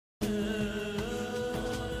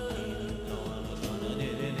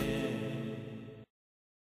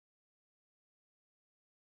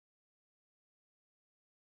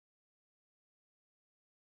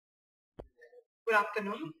Good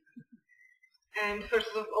afternoon. And first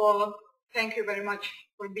of all, thank you very much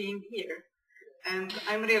for being here. And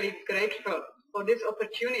I'm really grateful for this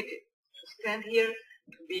opportunity to stand here,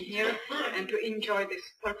 to be here, and to enjoy this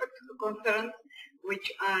perfect conference,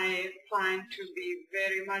 which I find to be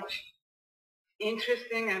very much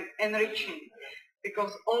interesting and enriching,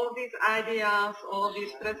 because all these ideas, all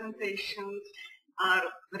these presentations are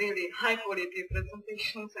really high-quality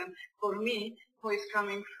presentations, and for me, who is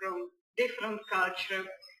coming from different culture,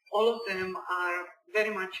 all of them are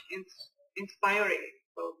very much inspiring.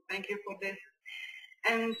 So thank you for this.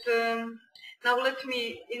 And now let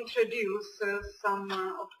me introduce some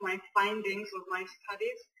of my findings of my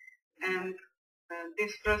studies, and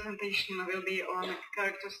this presentation will be on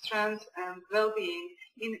character strengths and well-being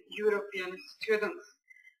in European students.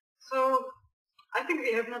 So I think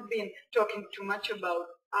we have not been talking too much about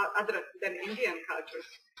other than Indian cultures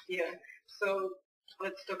here. So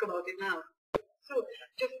let's talk about it now. So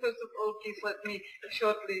just first of all, please let me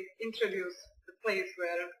shortly introduce the place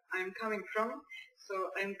where I'm coming from. So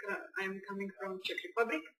I'm coming from Czech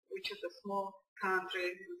Republic, which is a small country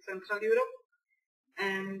in Central Europe.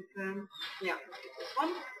 And yeah, this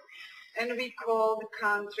one. And we call the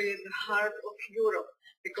country the heart of Europe,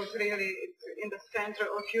 because really it's in the center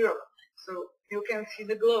of Europe. So you can see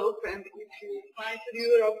the globe, and if you fly to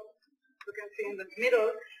Europe, you can see in the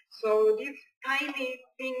middle. So this tiny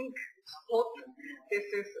pink spot, this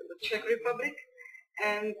is the Czech Republic,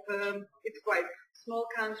 and it's quite a small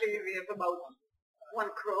country. We have about 1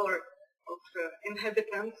 crore of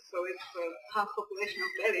inhabitants, so it's half population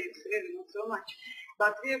of Delhi. It's really not so much,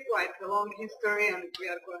 but we have quite a long history, and we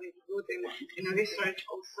are quite good in research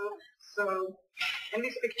also. So, and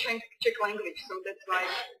we speak Czech language, so that's why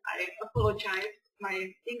I apologize. My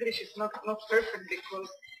English is not perfect, because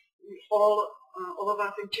all of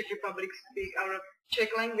us in Czech Republic speak our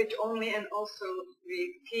Czech language only, and also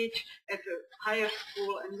we teach at a higher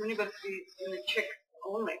school and university in Czech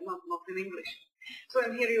only, not in English. So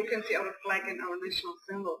and here you can see our flag and our national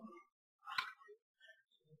symbol.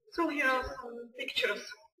 So here are some pictures.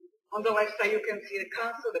 On the left side you can see the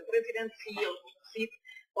castle, the presidency, or seat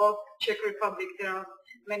of Czech Republic. There are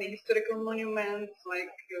many historical monuments, like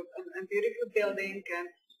a beautiful building, and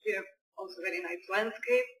we have also very nice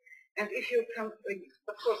landscape. And if you come,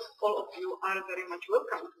 of course, all of you are very much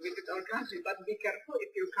welcome to visit our country, but be careful if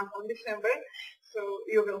you come on December, so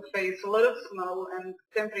you will face a lot of snow, and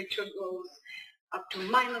temperature goes up to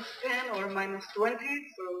 -10 or -20,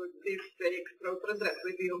 so please take proper dress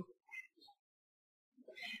with you.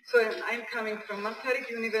 So I'm coming from Masaryk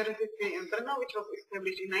University in Brno, which was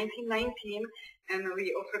established in 1919, and we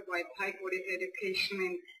offer quite high-quality education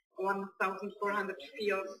in 1,400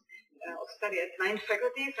 fields of study at 9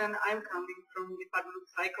 faculties, and I'm coming from the Department of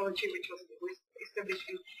Psychology, which was established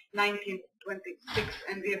in 1926,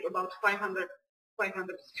 and we have about 500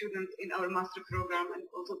 students in our master program and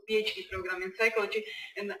also Ph.D. program in psychology,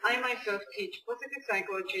 and I myself teach positive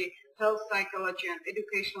psychology, health psychology, and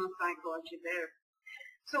educational psychology there.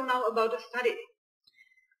 So now about the study.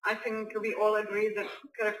 I think we all agree that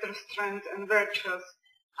character strengths and virtues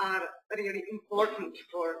are really important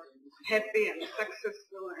for happy and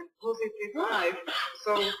successful and positive life.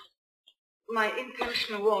 So my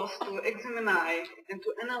intention was to examine and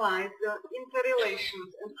to analyze the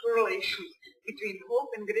interrelations and correlations between hope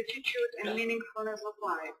and gratitude and meaningfulness of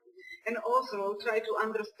life, and also try to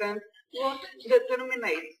understand what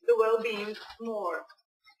determines the well-being more,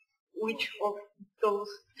 which of those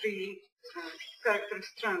three character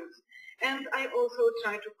strengths. And I also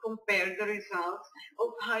try to compare the results of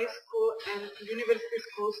high school and university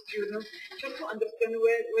school students, just to understand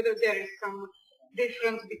whether there is some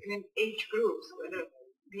difference between age groups, whether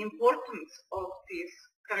the importance of these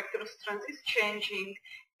character strengths is changing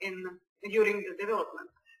during the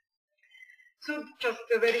development. So just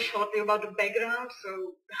very shortly about the background. So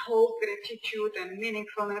hope, gratitude, and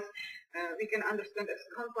meaningfulness we can understand as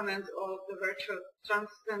components of the virtual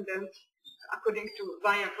transcendence according to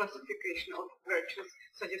via classification of virtues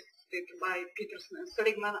suggested by Peterson and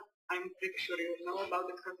Seligman. I'm pretty sure you know about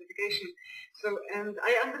this classification. So, and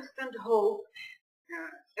I understand hope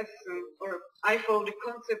or I follow the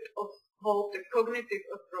concept of hope, the cognitive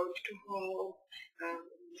approach to hope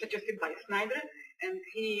suggested by Snyder, and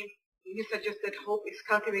he suggests that hope is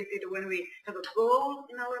cultivated when we have a goal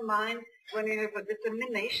in our mind, when we have a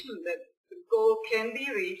determination that the goal can be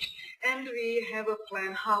reached, and we have a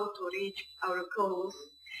plan how to reach our goals.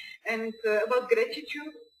 And about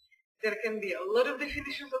gratitude, there can be a lot of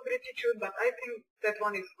definitions of gratitude, but I think that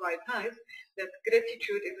one is quite nice, that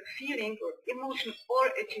gratitude is a feeling or emotion or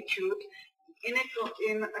attitude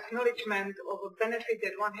in acknowledgement of a benefit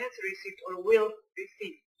that one has received or will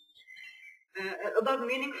receive. About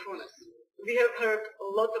meaningfulness, we have heard a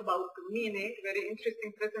lot about meaning, very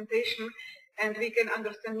interesting presentation, and we can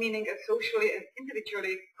understand meaning as socially and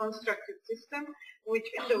individually constructed system which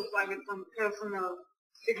endows life with some personal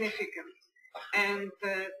significance. And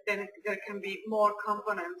then there can be more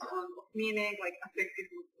components of meaning, like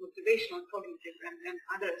affective, motivational, cognitive, and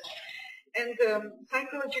others. And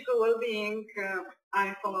psychological well-being,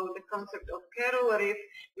 I follow the concept of Carol Reed,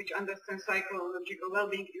 which understands psychological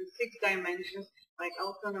well-being in 6 dimensions, like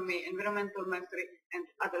autonomy, environmental mastery, and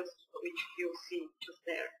others, which you see just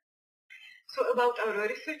there. So about our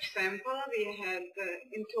research sample, we had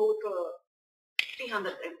in total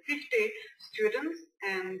 350 students,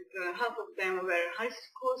 and half of them were high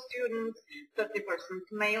school students, 30%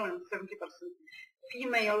 male and 70%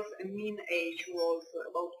 females, and mean age was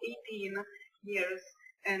about 18 years.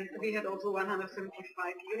 And we had also 175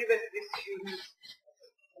 university students,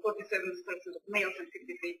 47% of males and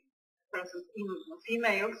 53%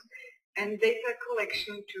 females. And data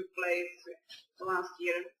collection took place last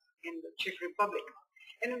year in the Czech Republic.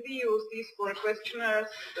 And we used these 4 questionnaires: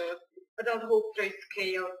 the Adult Hope Trait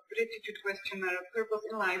Scale, Gratitude Questionnaire, Purpose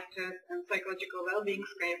in Life Test, and Psychological Wellbeing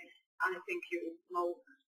Scale. I think you know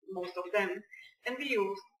most of them. And we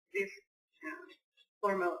used these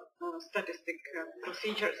formal statistic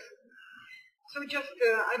procedures. So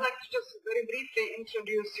I'd like to just very briefly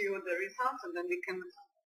introduce you the results, and then we can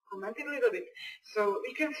comment it a little bit. So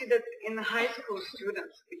we can see that in high school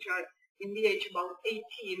students, which are in the age about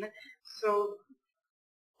 18, so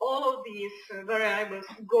all of these variables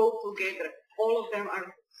go together. All of them are,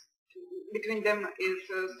 between them is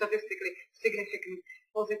statistically significant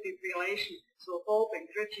positive relation. So hope and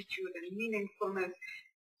gratitude and meaningfulness,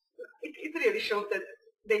 it really shows that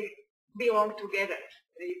they belong together.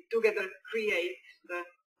 They together create the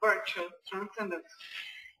virtual transcendence.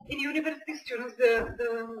 In university students, the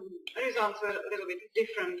results were a little bit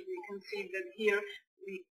different. We can see that here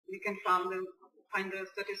we can find the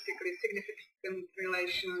statistically significant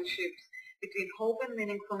relationships between hope and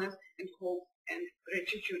meaningfulness and hope and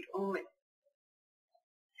gratitude only.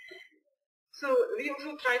 So we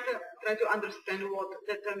also try to understand what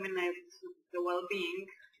determines the well-being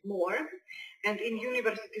more. And in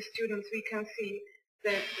university students, we can see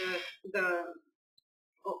that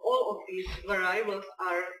all of these variables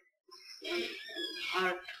are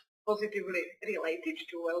positively related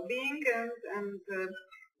to well-being, and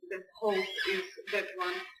the hope is that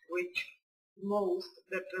one which most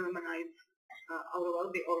determines our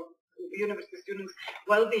well-being, or university students'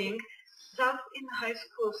 well-being. Thus, in high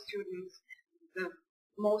school students, the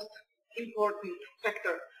most important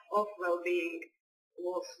factor of well-being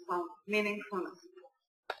was found meaningfulness.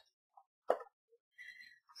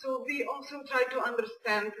 So we also try to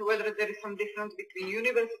understand whether there is some difference between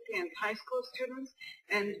university and high school students,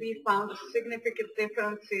 and we found significant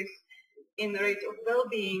differences in the rate of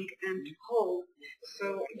well-being and hope.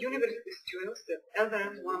 So university students, the elder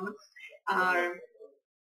ones, are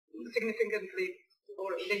significantly, or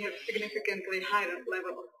they have significantly higher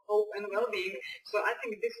level of hope and well-being. So I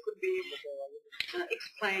think this could be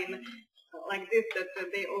explained like this, that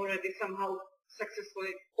they already somehow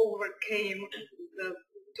successfully overcame the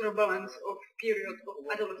turbulence of period of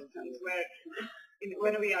adolescence, where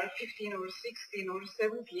when we are 15 or 16 or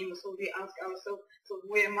 17, so we ask ourselves, so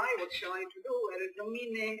who am I, what shall I do, where is the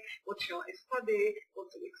meaning, what shall I study,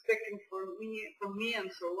 what's expecting from me, and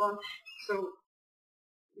so on. So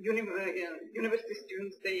university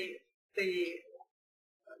students, they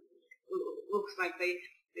looks like they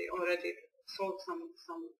already solved some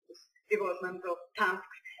developmental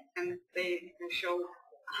tasks, and they show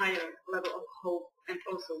higher level of hope and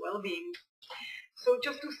also well-being. So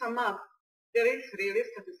just to sum up, there is really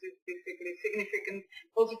statistically significant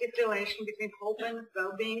positive relation between hope and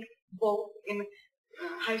well-being, both in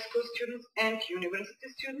high school students and university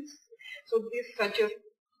students. So this suggests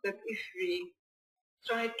that if we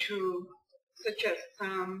try to suggest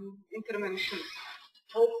some interventions,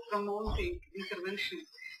 hope-promoting interventions,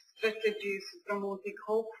 strategies promoting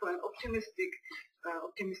hopeful and optimistic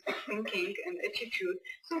thinking and attitude,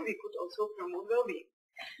 so we could also promote well-being.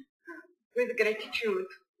 With gratitude,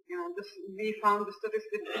 we found the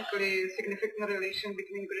statistically significant relation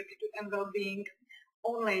between gratitude and well-being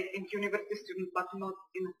only in university students, but not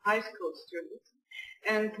in high school students.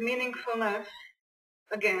 And meaningfulness,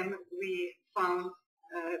 again, we found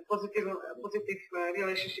positive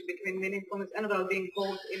relationship between meaningfulness and well-being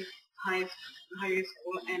both in high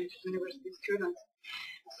school and university students.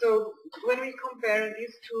 So when we compare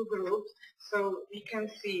these two groups, so we can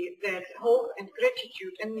see that hope and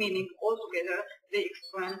gratitude and meaning altogether, they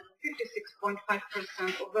explain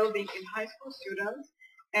 56.5% of well-being in high school students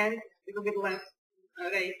and a little bit less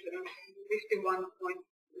rate,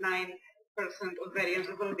 51.9% of variance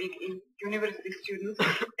of well-being in university students,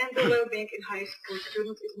 and the well-being in high school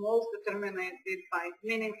students is most determined by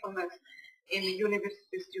meaningfulness. In the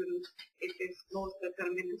university students, it is most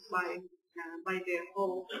determined by their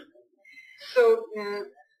hope. So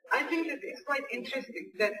I think that it's quite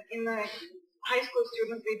interesting that in high school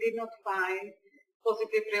students we did not find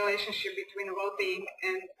positive relationship between well-being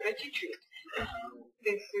and gratitude.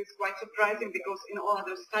 This is quite surprising because in all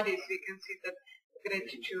other studies we can see that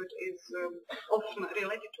gratitude is often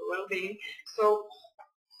related to well-being. So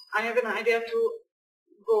I have an idea to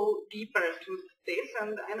go deeper to this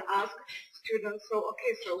and ask students, so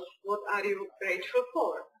okay, so what are you grateful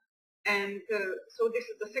for? And so this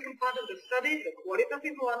is the second part of the study, the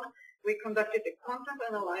qualitative one. We conducted a content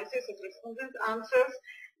analysis of respondent answers.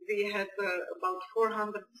 We had about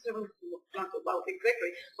 407, not about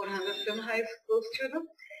exactly, 407 high school students,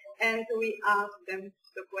 and we asked them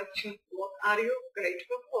the question, what are you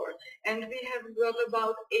grateful for? And we have got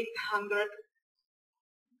about 800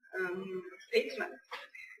 statements.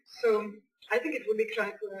 So I think it would be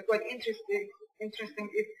quite interesting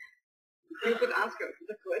if you could ask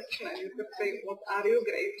the question and you could say, what are you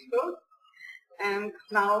grateful? And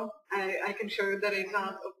now I can show you the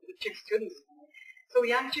results of the Czech students. So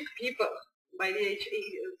young Czech people, by the age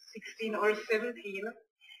 16 or 17,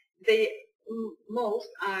 they most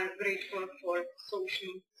are grateful for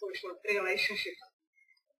social relationships.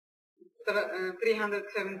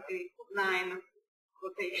 379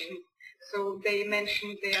 quotations. So they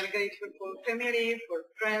mentioned they are grateful for family, for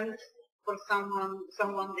friends, for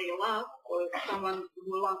someone they love, or someone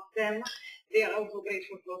who loves them. They are also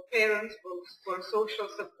grateful for parents, for social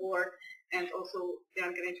support, and also they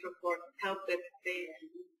are grateful for help that they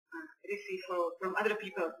receive from other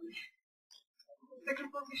people.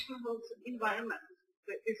 Second position holds environment.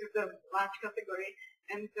 This is a large category,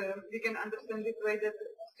 and we can understand it way that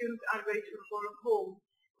students are grateful for a home,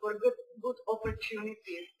 for good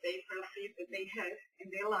opportunities they perceive that they have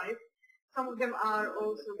in their life. Some of them are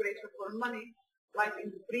also grateful for money, life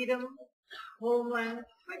in freedom, homeland,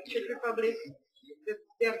 like Czech Republic. That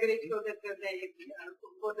they are grateful that they live in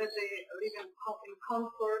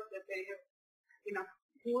comfort, that they have enough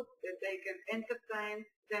food, that they can entertain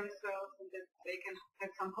themselves, and that they can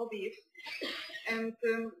have some hobbies. And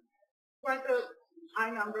quite a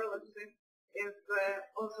high number, let's say, is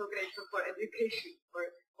also grateful for education, for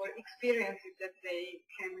experiences that they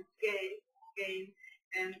can gain,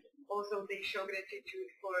 and also they show gratitude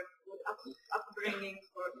for good upbringing,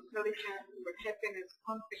 for intelligence, for happiness,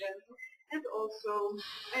 confidence, and also,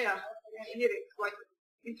 here it's quite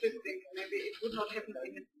interesting. Maybe it would not happen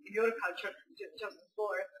in your culture. Just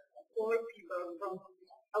four people from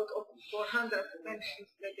out of 400 mentions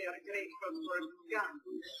that they are grateful for God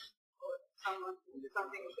or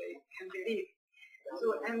something they can believe.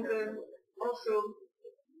 So and also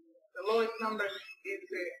the lowest number is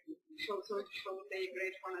show their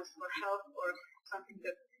gratefulness for health or something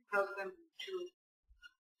that helps them to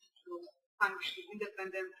function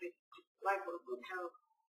independently, like or good health.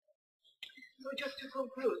 So just to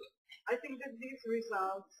conclude, I think that these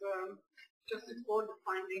results just support the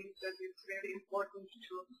finding that it's really important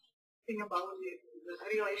to think about the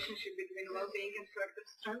relationship between well-being and character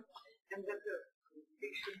strength, and that we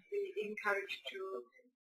should be encouraged to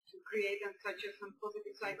create and suggest some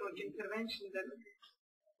positive psychology intervention that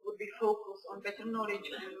would be focused on better knowledge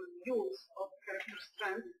and use of character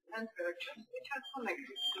strength and virtues which are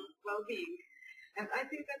connected to well-being. And I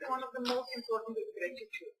think that one of the most important is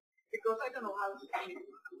gratitude. Because I don't know how it is, I'm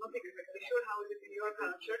not exactly sure how it is in your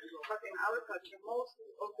culture, but in our culture, most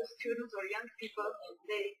of the students or young people,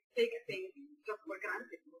 they take things just for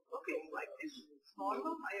granted. Okay, it's like this, it's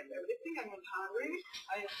normal, I have everything, I'm not hungry,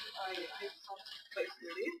 I have some place to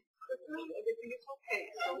live, but everything is okay,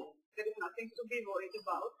 so there is nothing to be worried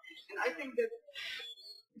about. And I think that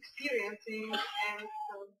experiencing and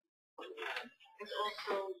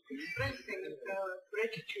also expressing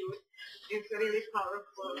gratitude is a really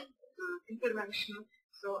powerful intervention.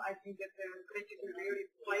 So I think that gratitude really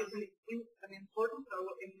plays an important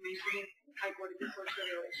role in maintaining high quality social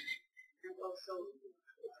relationships, and also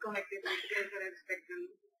it's connected with greater respect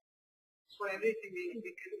for everything we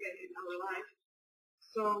can get in our life.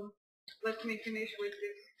 So let me finish with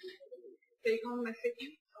this take-home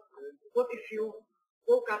message. What if you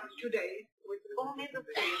woke up today with only the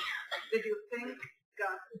faith that you thank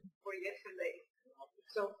God for yesterday.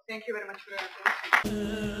 So thank you very much for your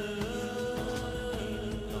attention.